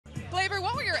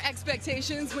your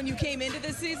expectations when you came into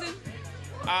this season?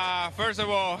 First of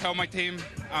all, help my team.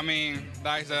 I mean,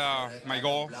 that is my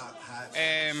goal.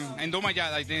 And do my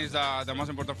job, I think is the most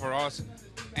important for us.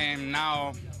 And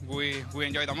now we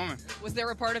enjoy the moment. Was there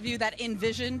a part of you that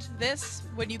envisioned this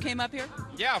when you came up here?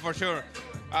 Yeah, for sure.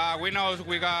 We know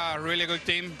we got a really good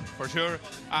team, for sure.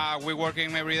 We're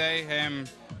working every day, and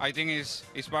I think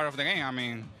it's part of the game. I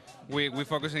mean, we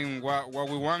focusing what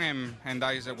we want, and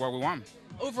that is what we want.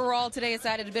 Overall, today it's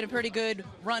been a pretty good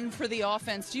run for the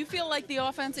offense. Do you feel like the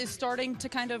offense is starting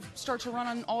to start to run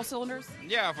on all cylinders?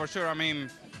 Yeah, for sure. I mean,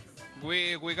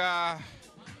 we got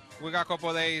a couple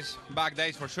of back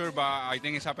days for sure, but I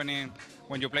think it's happening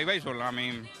when you play baseball. I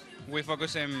mean, we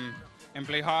focus and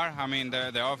play hard. I mean,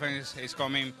 the offense is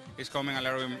coming a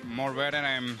little bit more better,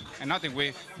 and nothing.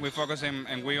 We focus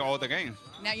and we all the games.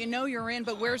 Now you know you're in,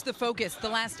 but where's the focus? The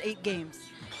last 8 games.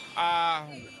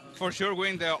 For sure,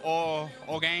 win the all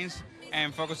games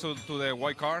and focus to the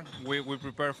wild card. We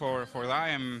prepare for that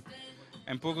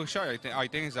and put good shot. I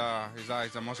think is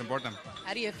the most important.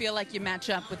 How do you feel like you match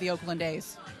up with the Oakland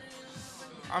A's?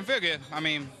 I feel good. I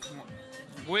mean,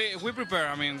 we prepare.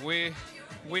 I mean,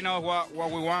 we know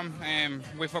what we want, and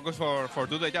we focus for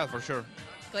do the job for sure.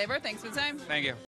 Gleyber, thanks for the time. Thank you.